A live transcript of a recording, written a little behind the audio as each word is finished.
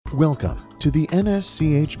Welcome to the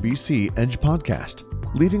NSCHBC Edge Podcast,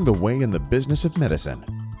 leading the way in the business of medicine.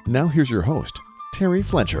 Now here's your host, Terry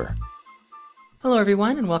Fletcher. Hello,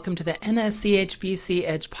 everyone, and welcome to the NSCHBC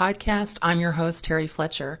Edge Podcast. I'm your host, Terry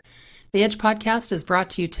Fletcher. The Edge Podcast is brought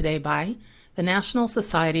to you today by the National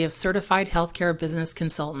Society of Certified Healthcare Business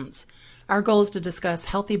Consultants. Our goal is to discuss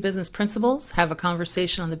healthy business principles, have a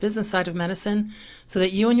conversation on the business side of medicine, so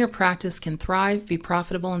that you and your practice can thrive, be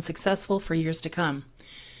profitable, and successful for years to come.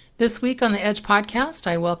 This week on the Edge Podcast,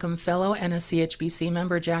 I welcome fellow NSCHBC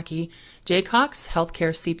member Jacki Jacox,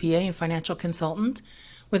 healthcare CPA and financial consultant.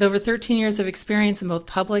 With over 13 years of experience in both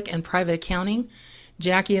public and private accounting,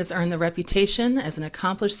 Jacki has earned the reputation as an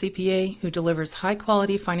accomplished CPA who delivers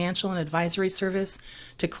high-quality financial and advisory service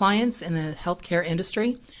to clients in the healthcare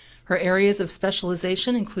industry. Her areas of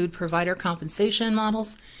specialization include provider compensation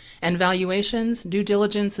models and valuations, due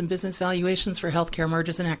diligence and business valuations for healthcare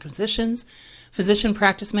mergers and acquisitions, physician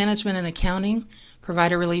practice management and accounting,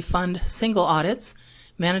 provider relief fund single audits,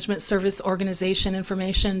 management service organization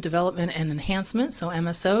information development and enhancement, so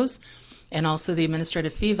MSOs, and also the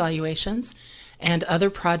administrative fee valuations, and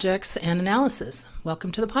other projects and analysis.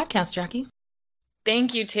 Welcome to the podcast, Jacki.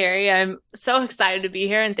 Thank you, Terry. I'm so excited to be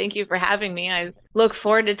here, and thank you for having me. I look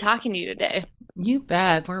forward to talking to you today. You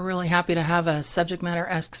bet. We're really happy to have a subject matter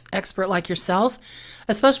expert like yourself,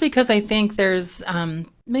 especially because I think there's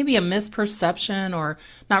maybe a misperception or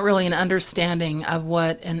not really an understanding of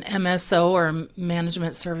what an MSO or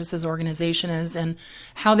management services organization is and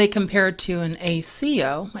how they compare to an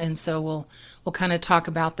ACO. And so we'll kind of talk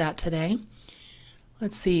about that today.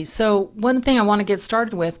 Let's see. So one thing I want to get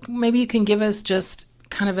started with, maybe you can give us just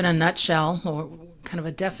kind of in a nutshell or kind of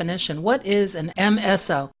a definition. What is an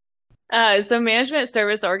MSO? So management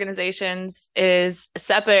service organizations is a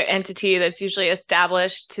separate entity that's usually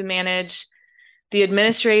established to manage the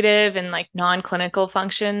administrative and non-clinical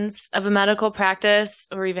functions of a medical practice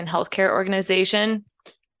or even healthcare organization.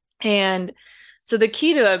 And so the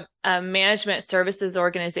key to a management services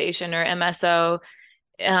organization or MSO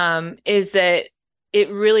is that it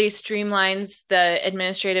really streamlines the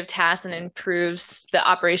administrative tasks and improves the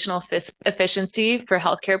operational efficiency for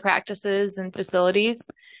healthcare practices and facilities.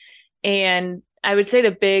 And I would say the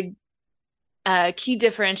big key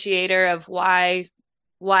differentiator of why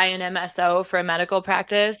an MSO for a medical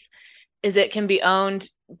practice is it can be owned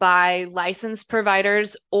by licensed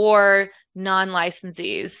providers or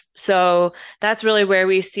non-licensees. So that's really where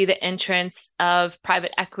we see the entrance of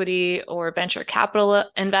private equity or venture capital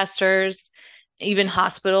investors, even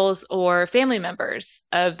hospitals or family members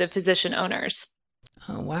of the physician owners.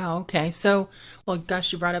 Oh, wow. Okay. So, well,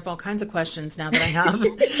 gosh, you brought up all kinds of questions now that I have,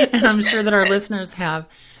 and I'm sure that our listeners have.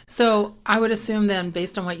 So I would assume then,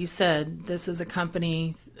 based on what you said, this is a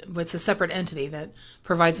company with a separate entity that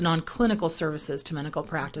provides non-clinical services to medical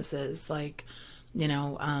practices like,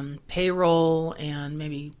 payroll and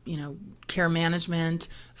maybe, care management,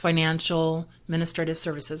 financial, administrative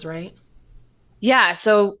services, right? Yeah.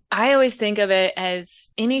 So I always think of it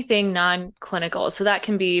as anything non-clinical. So that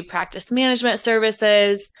can be practice management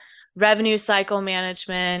services, revenue cycle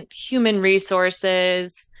management, human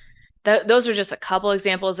resources. Those are just a couple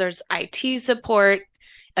examples. There's IT support,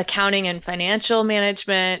 accounting and financial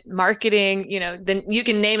management, marketing, then you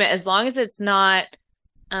can name it. As long as it's not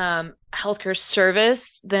healthcare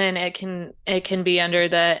service, then it can be under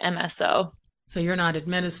the MSO. So you're not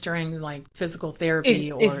administering physical therapy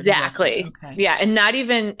or exactly. Okay. Yeah. And not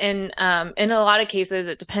even in a lot of cases,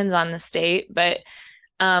 it depends on the state, but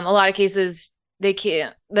a lot of cases the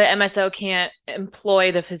MSO can't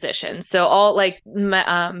employ the physician. So all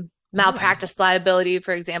malpractice liability,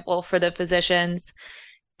 for example, for the physicians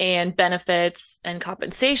and benefits and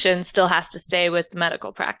compensation still has to stay with the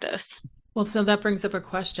medical practice. Well, so that brings up a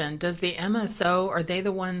question. Does the MSO, are they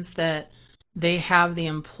the ones that they have the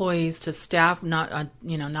employees to staff,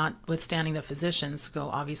 notwithstanding the physicians, so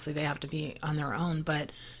obviously they have to be on their own,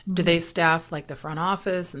 but do they staff the front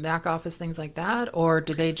office and back office, things like that? Or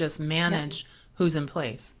do they just manage who's in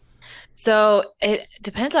place? So it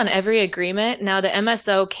depends on every agreement. Now the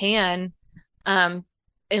MSO can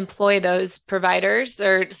employ those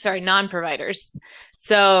non-providers.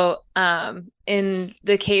 So in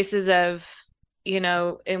the cases of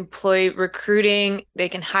employee recruiting, they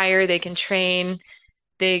can hire, they can train,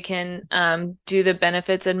 they can do the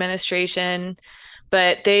benefits administration,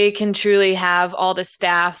 but they can truly have all the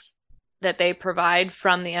staff that they provide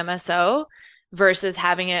from the MSO versus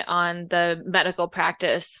having it on the medical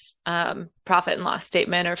practice profit and loss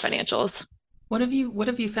statement or financials. What have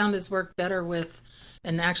you found has worked better with,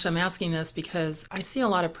 and actually I'm asking this because I see a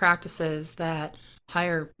lot of practices that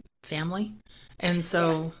hire family. And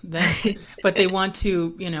so then, Yes. but they want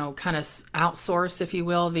to, kind of outsource, if you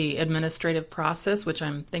will, the administrative process, which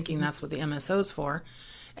I'm thinking that's what the MSO is for.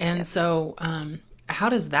 And Yep. so, how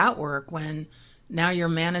does that work when now you're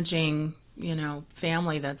managing,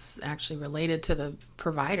 family that's actually related to the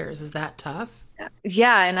providers? Is that tough?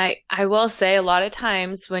 Yeah, and I will say a lot of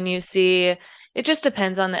times when you see, it just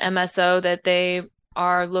depends on the MSO that they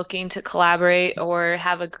are looking to collaborate or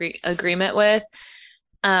have agreement with.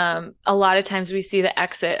 A lot of times we see the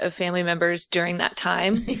exit of family members during that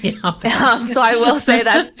time. Yeah, I'll bet. So I will say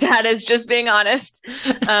that is just being honest.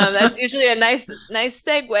 That's usually a nice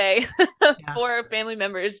segue Yeah. for family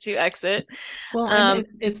members to exit. Well, and Um,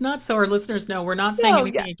 it's not so our listeners know we're not saying no,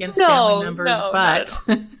 yeah, anything against family no, members, no, not at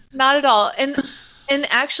but all. Not at all.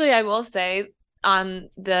 And actually, I will say on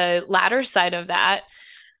the latter side of that,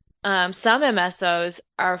 some MSOs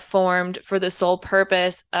are formed for the sole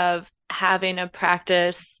purpose of having a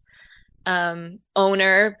practice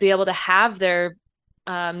owner be able to have their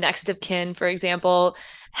next of kin, for example,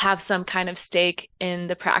 have some kind of stake in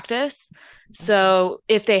the practice. So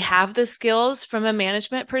if they have the skills from a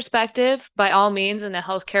management perspective, by all means in the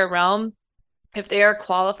healthcare realm, if they are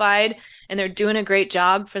qualified and they're doing a great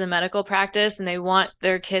job for the medical practice and they want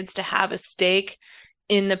their kids to have a stake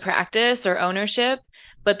in the practice or ownership,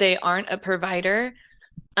 but they aren't a provider,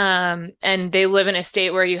 and they live in a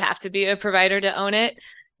state where you have to be a provider to own it,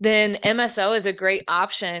 then MSO is a great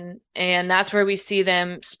option. And that's where we see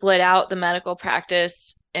them split out the medical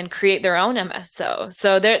practice and create their own MSO.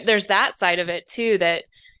 So there's that side of it too, that,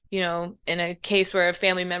 in a case where a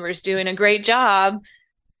family member is doing a great job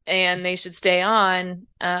and they should stay on,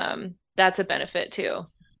 that's a benefit too.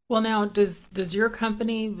 well, now does your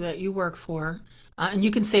company that you work for, and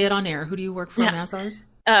you can say it on air, who do you work for, Yeah. Mazars?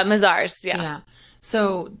 Mazars, yeah. Yeah.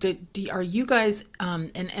 So are you guys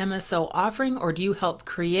an MSO offering, or do you help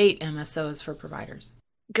create MSOs for providers?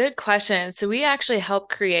 Good question. So we actually help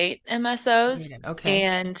create MSOs, Okay.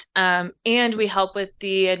 and we help with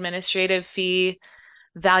the administrative fee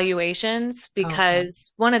valuations, Okay.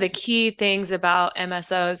 because one of the key things about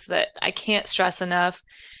MSOs that I can't stress enough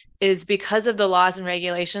is because of the laws and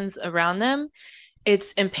regulations around them,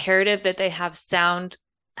 it's imperative that they have sound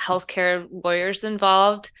healthcare lawyers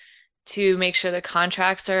involved to make sure the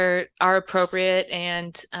contracts are appropriate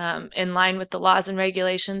and in line with the laws and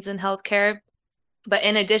regulations in healthcare. But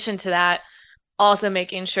in addition to that, also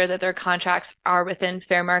making sure that their contracts are within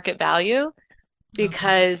fair market value,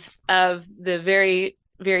 because of the very,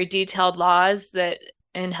 very detailed laws that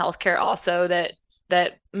in healthcare also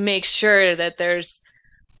that make sure that there's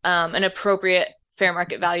an appropriate fair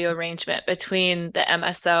market value arrangement between the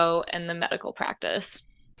MSO and the medical practice.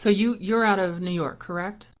 So you're out of New York,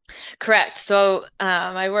 correct? Correct. So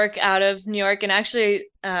I work out of New York, and actually,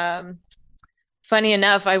 funny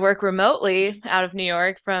enough, I work remotely out of New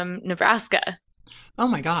York from Nebraska. Oh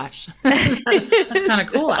my gosh. That's kind of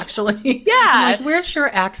cool, actually. Yeah. I'm like, where's your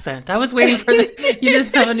accent? I was waiting for you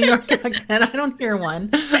just have a New York accent. I don't hear one.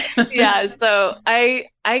 Yeah. So I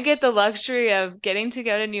get the luxury of getting to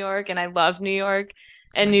go to New York, and I love New York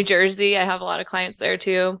and New Jersey. I have a lot of clients there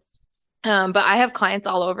too. But I have clients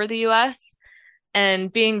all over the US,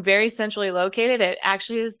 and being very centrally located, it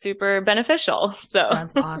actually is super beneficial. So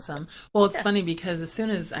That's awesome. Well, it's funny because as soon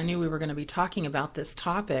as I knew we were going to be talking about this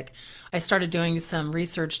topic, I started doing some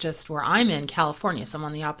research just where I'm in California. So I'm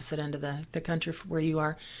on the opposite end of the country from where you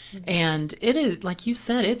are. And it is, like you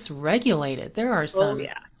said, it's regulated. There are some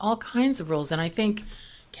all kinds of rules. And I think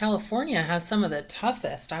California has some of the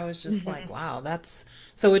toughest. I was just like, wow, that's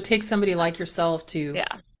so it takes somebody like yourself to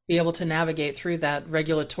be able to navigate through that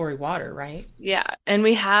regulatory water, right? Yeah. And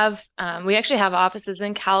we actually have offices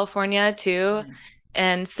in California too. Nice.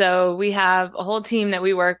 And so we have a whole team that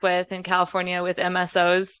we work with in California with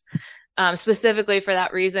MSOs, specifically for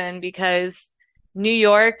that reason, because New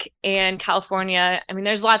York and California, I mean,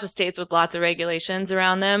 there's lots of states with lots of regulations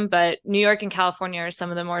around them, but New York and California are some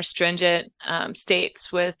of the more stringent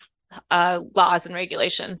states with laws and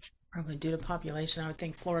regulations. Probably due to population. I would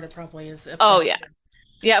think Florida probably is. Oh, yeah.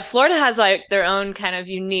 Yeah, Florida has like their own kind of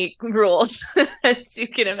unique rules, as you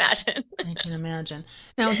can imagine. I can imagine.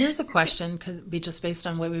 Now, here's a question, because just based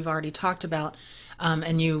on what we've already talked about,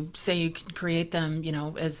 and you say you can create them,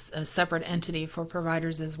 as a separate entity for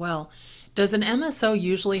providers as well. Does an MSO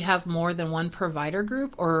usually have more than one provider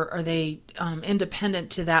group, or are they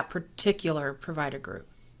independent to that particular provider group?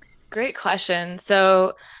 Great question.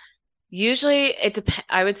 So usually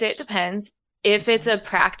I would say it depends. If it's a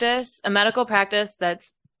medical practice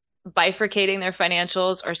that's bifurcating their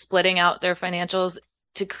financials or splitting out their financials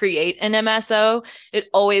to create an MSO, it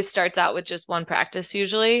always starts out with just one practice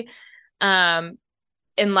usually.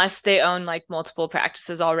 unless they own like multiple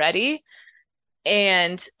practices already.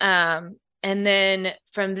 And then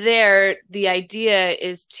from there, the idea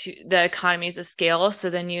is to the economies of scale. So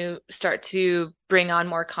then you start to bring on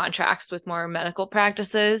more contracts with more medical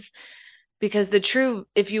practices, because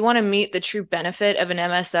if you want to meet the true benefit of an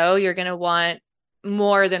MSO, you're going to want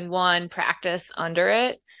more than one practice under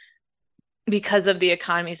it because of the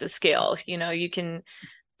economies of scale. You can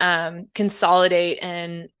consolidate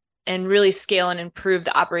and really scale and improve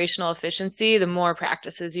the operational efficiency the more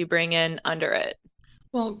practices you bring in under it.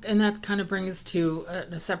 Well, and that kind of brings to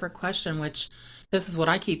a separate question, which this is what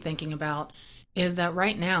I keep thinking about, is that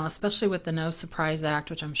right now, especially with the No Surprise Act,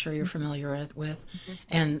 which I'm sure you're familiar with,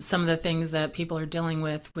 and some of the things that people are dealing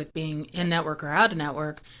with being in network or out of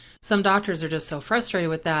network, some doctors are just so frustrated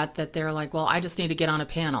with that they're like, well, I just need to get on a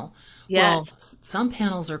panel. Well, Yes, some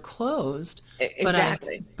panels are closed,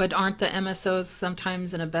 exactly. but aren't the MSOs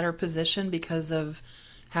sometimes in a better position because of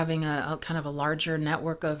having a kind of a larger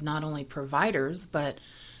network of not only providers, but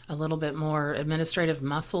a little bit more administrative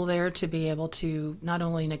muscle there to be able to not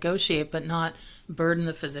only negotiate, but not burden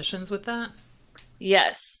the physicians with that?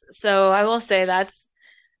 Yes. So I will say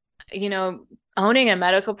owning a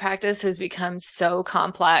medical practice has become so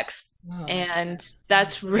complex. Oh my And goodness.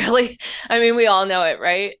 that's really, I mean, we all know it,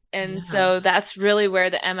 right? And Yeah. so that's really where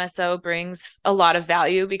the MSO brings a lot of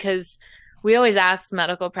value, because we always ask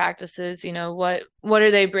medical practices, what are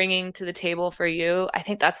they bringing to the table for you? I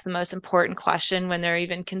think that's the most important question when they're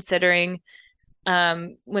even considering,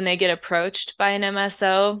 when they get approached by an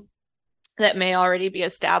MSO that may already be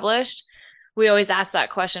established. We always ask that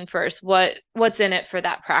question first. What's in it for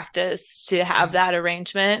that practice to have that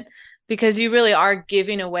arrangement? Because you really are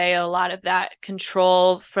giving away a lot of that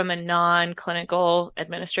control from a non-clinical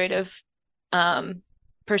administrative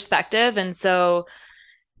perspective. And so,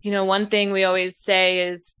 one thing we always say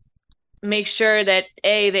is make sure that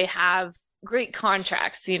they have great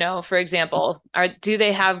contracts. For example, do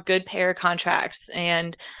they have good payer contracts?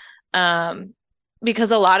 And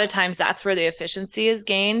because a lot of times that's where the efficiency is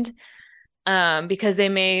gained, because they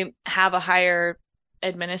may have a higher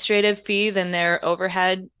administrative fee than their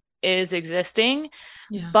overhead is existing,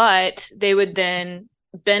 but they would then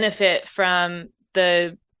benefit from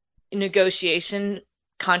the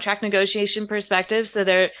contract negotiation perspective. So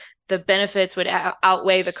the benefits would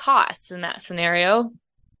outweigh the costs in that scenario.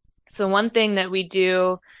 So one thing that we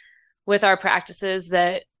do with our practices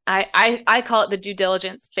that I call it the due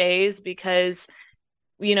diligence phase, because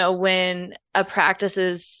when a practice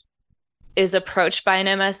is approached by an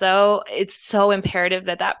MSO, it's so imperative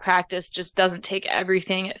that practice just doesn't take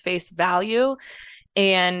everything at face value,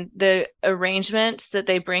 and the arrangements that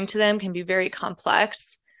they bring to them can be very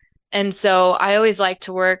complex. And so I always like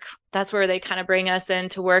to work, that's where they kind of bring us in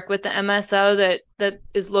to work with the MSO that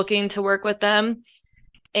is looking to work with them.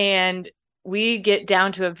 And we get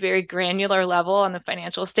down to a very granular level on the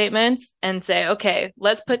financial statements and say, okay,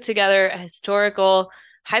 let's put together a historical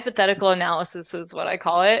hypothetical analysis, is what I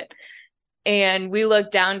call it. And we look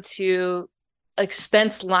down to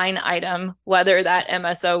expense line item, whether that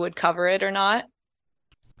MSO would cover it or not.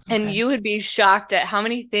 Okay. And you would be shocked at how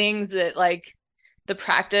many things that like the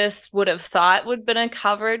practice would have thought would have been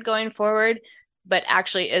covered going forward, but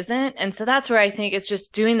actually isn't. And so that's where I think it's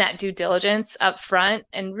just doing that due diligence up front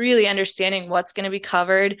and really understanding what's going to be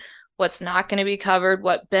covered, what's not going to be covered,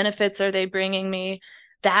 what benefits are they bringing me.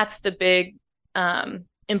 That's the big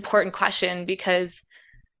important question, because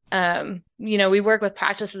we work with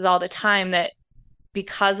practices all the time that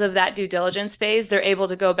because of that due diligence phase, they're able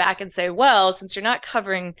to go back and say, well, since you're not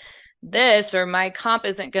covering this, or my comp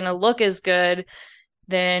isn't going to look as good,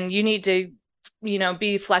 then you need to,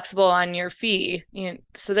 be flexible on your fee.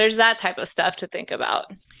 So there's that type of stuff to think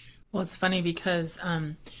about. Well, it's funny because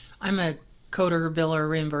I'm a coder, biller,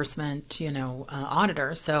 reimbursement,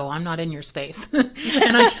 auditor, so I'm not in your space.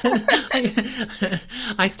 And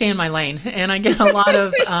I stay in my lane, and I get a lot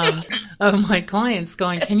of my clients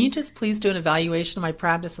going, can you just please do an evaluation of my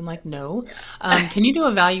practice? I'm like, no. Can you do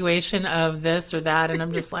an evaluation of this or that? And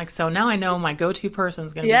I'm just like, so now I know my go-to person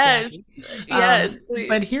is going to be Jacki. Yes.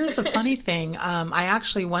 But here's the funny thing. I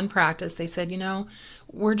actually, one practice, they said,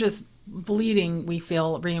 we're just bleeding, we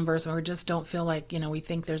feel reimbursement, we just don't feel like, we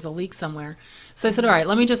think there's a leak somewhere. So I said, all right,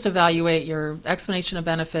 let me just evaluate your explanation of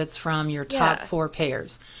benefits from your top 4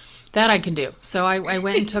 payers. That I can do. So I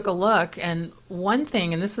went and took a look, and one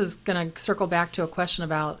thing, and this is going to circle back to a question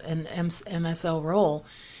about an MSO role,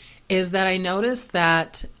 is that I noticed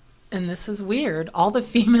that, and this is weird, all the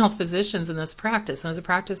female physicians in this practice, and it was a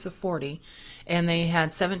practice of 40, and they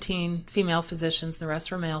had 17 female physicians, the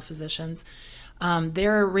rest were male physicians.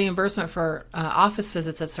 Their reimbursement for office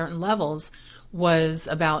visits at certain levels was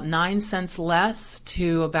about 9 cents less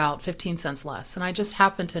to about 15 cents less. And I just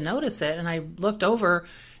happened to notice it. And I looked over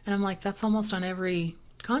and I'm like, that's almost on every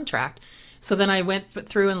contract. So then I went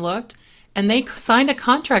through and looked, and they signed a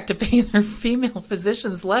contract to pay their female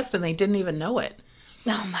physicians less and they didn't even know it.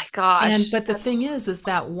 Oh my gosh. But the thing is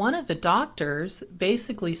that one of the doctors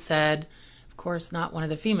basically said, of course, not one of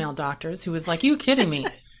the female doctors, who was like, "You kidding me?"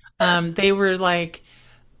 They were like,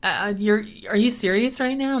 are you serious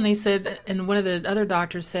right now? And they said, and one of the other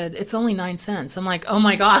doctors said, it's only 9 cents. I'm like, oh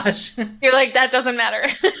my gosh. You're like, that doesn't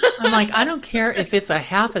matter. I'm like, I don't care if it's a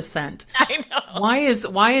half a cent. I know.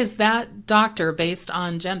 Why is that doctor, based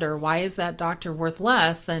on gender, why is that doctor worth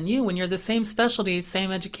less than you when you're the same specialty,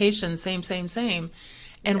 same education, same?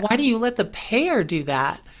 And why do you let the payer do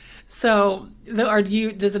that? So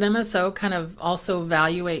does an MSO kind of also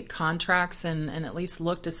evaluate contracts and at least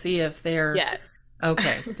look to see if they're Yes.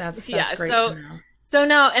 Okay, that's great to know. So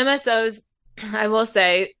now MSOs, I will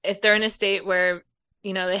say, if they're in a state where,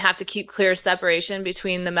 they have to keep clear separation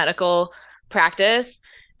between the medical practice,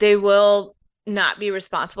 they will not be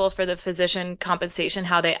responsible for the physician compensation,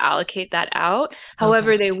 how they allocate that out.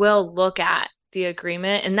 However, they will look at the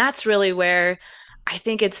agreement. And that's really where I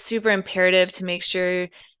think it's super imperative to make sure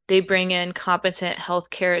they bring in competent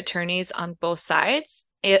healthcare attorneys on both sides,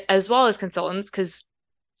 as well as consultants, because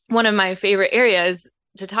one of my favorite areas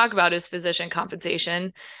to talk about is physician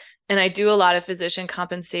compensation. And I do a lot of physician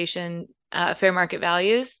compensation, fair market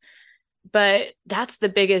values. But that's the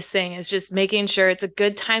biggest thing, is just making sure it's a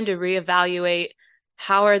good time to reevaluate,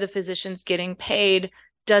 how are the physicians getting paid?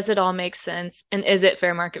 Does it all make sense? And is it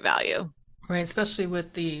fair market value? Right, especially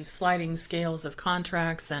with the sliding scales of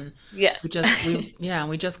contracts. And yes,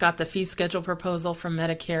 we just got the fee schedule proposal from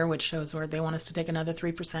Medicare, which shows where they want us to take another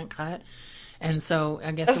 3% cut. And so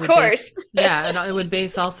I guess it would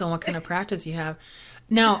base also on what kind of practice you have.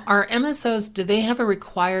 Now, are MSOs, do they have a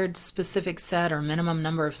required specific set or minimum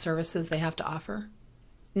number of services they have to offer?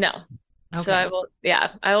 No. Okay. So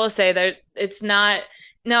I will say that it's not.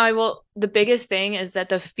 No, the biggest thing is that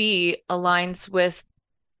the fee aligns with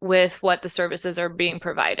what the services are being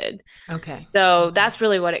provided. Okay. So that's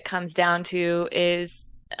really what it comes down to,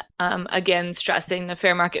 is again, stressing the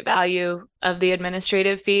fair market value of the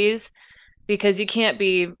administrative fees. Because you can't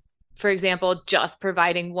be, for example, just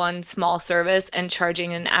providing one small service and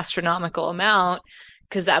charging an astronomical amount,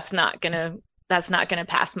 because that's not gonna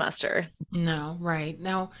pass muster. No, right.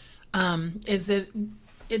 Now, does it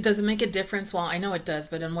make a difference? Well, I know it does,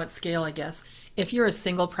 but on what scale, I guess? If you're a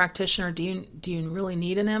single practitioner, do you really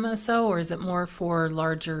need an MSO, or is it more for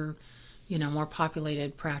larger, more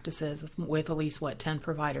populated practices with at least 10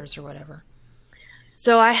 providers or whatever?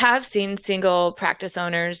 So I have seen single practice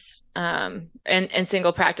owners and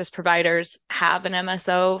single practice providers have an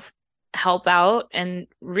MSO help out. And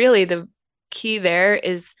really the key there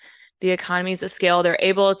is the economies of scale. They're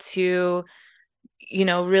able to,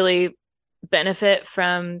 really benefit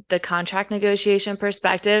from the contract negotiation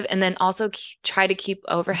perspective, and then also try to keep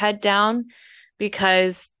overhead down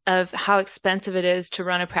because of how expensive it is to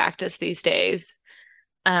run a practice these days.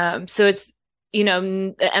 So it's, the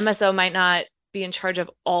MSO might not be in charge of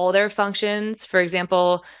all their functions. For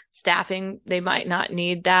example, staffing, they might not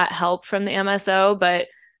need that help from the MSO, but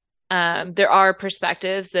there are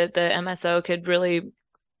perspectives that the MSO could really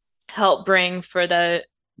help bring for the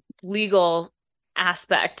legal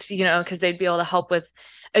aspect, because they'd be able to help with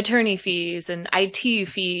attorney fees and IT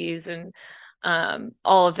fees and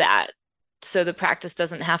all of that. So the practice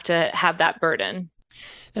doesn't have to have that burden.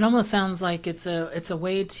 It almost sounds like it's a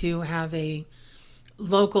way to have a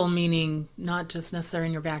local, meaning not just necessarily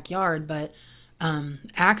in your backyard, but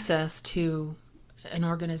access to an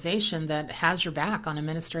organization that has your back on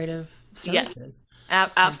administrative services.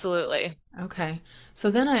 Yes, absolutely. Okay. So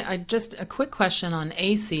then I just a quick question on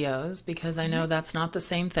ACOs, because I know that's not the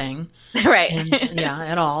same thing. Right. And,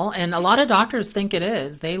 at all. And a lot of doctors think it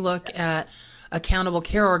is. They look at accountable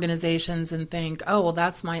care organizations and think, oh, well,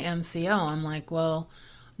 that's my MCO. I'm like, well,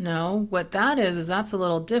 no, what that is that's a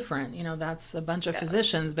little different. That's a bunch of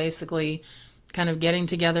physicians basically kind of getting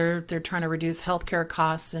together. They're trying to reduce healthcare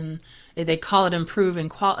costs, and they call it improving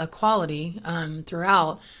quality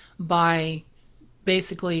throughout by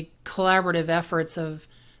basically collaborative efforts of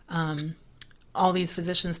all these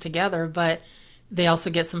physicians together. But they also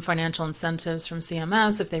get some financial incentives from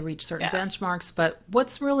CMS if they reach certain benchmarks. But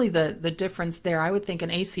what's really the difference there? I would think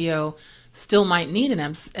an ACO still might need an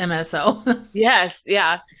MSO. Yes.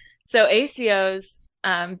 Yeah. So ACOs,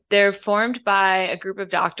 they're formed by a group of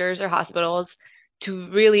doctors or hospitals to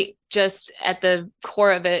really just at the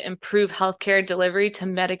core of it, improve healthcare delivery to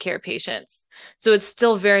Medicare patients. So it's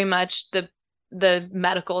still very much the the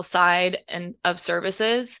medical side and of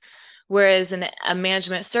services, whereas a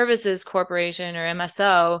management services corporation or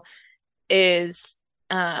MSO is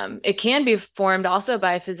it can be formed also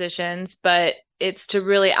by physicians, but it's to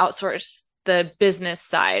really outsource the business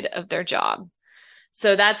side of their job.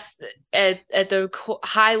 So that's at the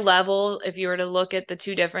high level. If you were to look at the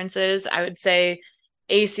two differences, I would say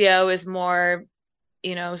ACO is more,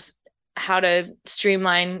 how to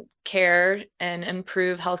streamline care and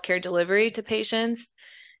improve healthcare delivery to patients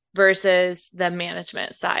versus the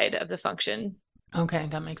management side of the function. Okay,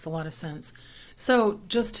 that makes a lot of sense. So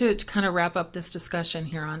just to kind of wrap up this discussion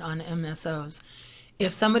here on MSOs,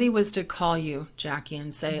 if somebody was to call you, Jacki,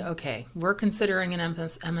 and say, okay, we're considering an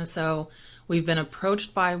MSO, we've been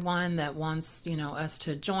approached by one that wants, us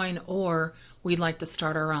to join, or we'd like to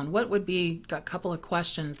start our own, what would be a couple of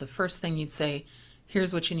questions? The first thing you'd say,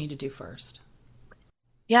 here's what you need to do first.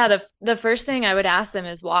 Yeah, the first thing I would ask them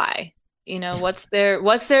is why. What's their,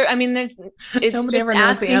 I mean, it's nobody ever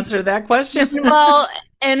knows the answer to that question. Well,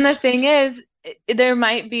 and the thing is, there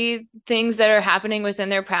might be things that are happening within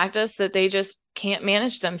their practice that they just can't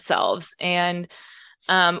manage themselves, and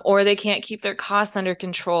or they can't keep their costs under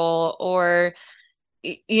control, or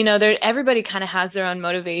everybody kind of has their own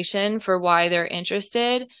motivation for why they're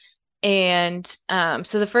interested. And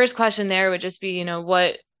so the first question there would just be,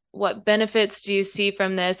 what benefits do you see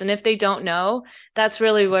from this? And if they don't know, that's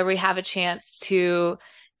really where we have a chance to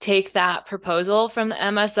take that proposal from the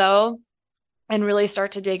MSO and really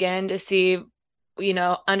start to dig in to see,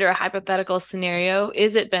 under a hypothetical scenario,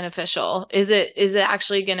 is it beneficial? Is it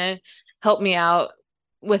actually going to help me out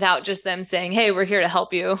without just them saying, hey, we're here to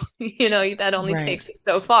help you? That only takes it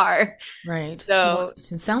so far. Right. So well,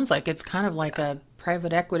 it sounds like it's kind of like a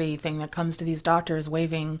private equity thing that comes to these doctors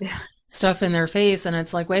waving stuff in their face, and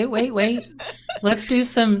it's like, wait, let's do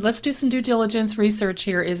some due diligence research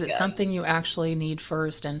here. Is it something you actually need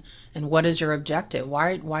first, and what is your objective?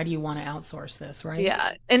 Why do you want to outsource this, right?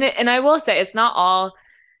 Yeah. And I will say, it's not all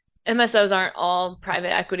MSOs aren't all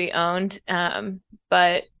private equity owned,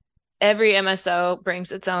 but every MSO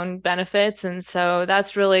brings its own benefits, and so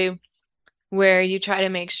that's really where you try to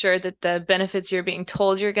make sure that the benefits you're being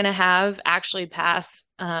told you're going to have actually pass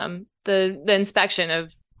the inspection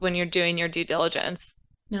of when you're doing your due diligence.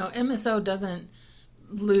 Now, MSO doesn't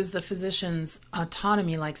lose the physician's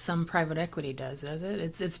autonomy like some private equity does it?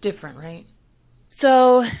 It's different, right?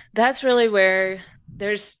 So that's really where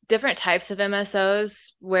there's different types of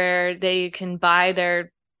MSOs where they can buy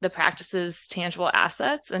the practice's tangible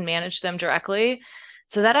assets and manage them directly.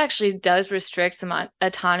 So that actually does restrict some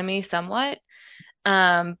autonomy somewhat,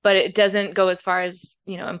 but it doesn't go as far as,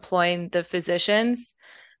 employing the physicians.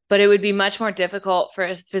 But it would be much more difficult for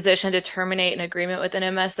a physician to terminate an agreement with an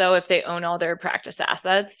MSO if they own all their practice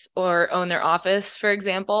assets or own their office, for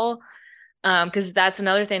example, because that's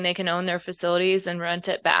another thing. They can own their facilities and rent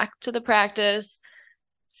it back to the practice.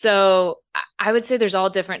 So I would say there's all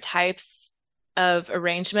different types of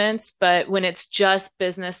arrangements, but when it's just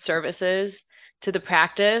business services to the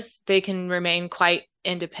practice, they can remain quite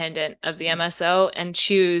independent of the MSO and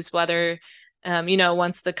choose whether,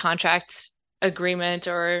 once the contract agreement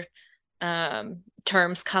or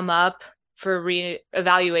terms come up for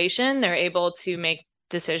reevaluation, they're able to make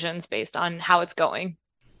decisions based on how it's going.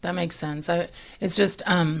 That makes sense. It's just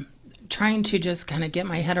trying to just kind of get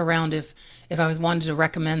my head around if I was wanted to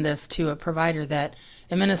recommend this to a provider, that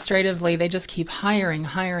administratively they just keep hiring,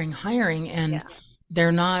 and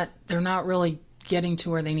they're not really getting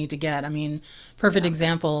to where they need to get. I mean, perfect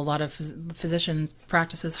example, a lot of physicians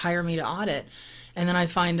practices hire me to audit. And then I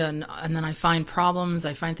find problems.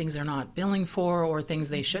 I find things they're not billing for, or things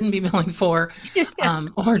they shouldn't be billing for,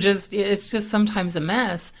 or it's just sometimes a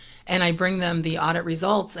mess. And I bring them the audit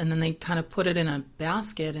results, and then they kind of put it in a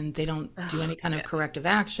basket, and they don't do any kind of corrective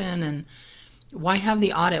action. And why have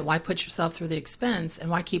the audit? Why put yourself through the expense?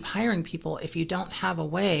 And why keep hiring people if you don't have a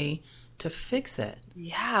way to fix it?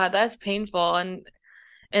 Yeah, that's painful.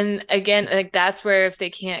 And again, like that's where if they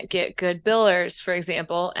can't get good billers, for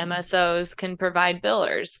example, MSOs can provide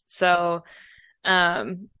billers. So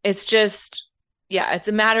it's just, it's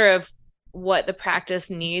a matter of what the practice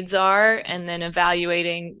needs are, and then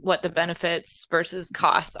evaluating what the benefits versus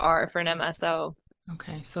costs are for an MSO.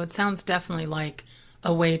 Okay, so it sounds definitely like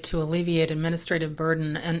a way to alleviate administrative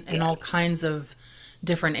burden and all kinds of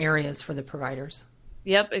different areas for the providers.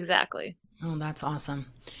 Yep, exactly. Oh, that's awesome.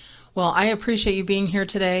 Well, I appreciate you being here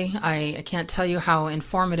today. I can't tell you how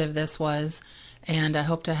informative this was, and I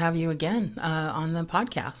hope to have you again on the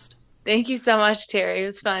podcast. Thank you so much, Terry. It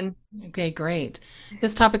was fun. Okay, great.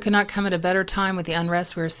 This topic could not come at a better time with the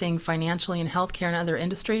unrest we're seeing financially in healthcare and other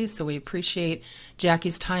industries, so we appreciate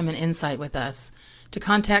Jacki's time and insight with us. To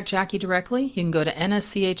contact Jacki directly, you can go to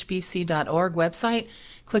nschbc.org website,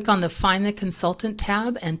 click on the Find the Consultant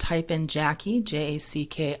tab, and type in Jacki,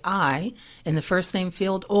 Jacki, in the first name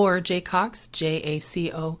field, or Jacox, Jacox,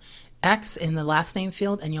 in the last name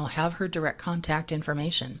field, and you'll have her direct contact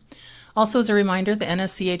information. Also, as a reminder, the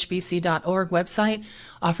nschbc.org website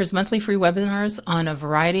offers monthly free webinars on a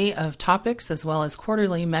variety of topics, as well as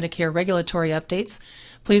quarterly Medicare regulatory updates.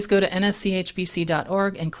 Please go to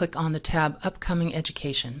nschbc.org and click on the tab Upcoming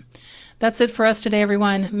Education. That's it for us today,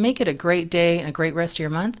 everyone. Make it a great day and a great rest of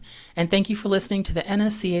your month. And thank you for listening to the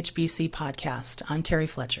NSCHBC podcast. I'm Terry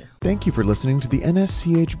Fletcher. Thank you for listening to the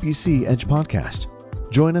NSCHBC Edge podcast.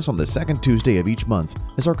 Join us on the second Tuesday of each month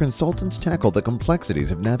as our consultants tackle the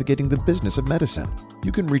complexities of navigating the business of medicine.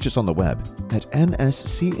 You can reach us on the web at nschbc.org,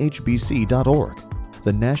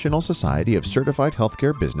 the National Society of Certified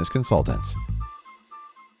Healthcare Business Consultants.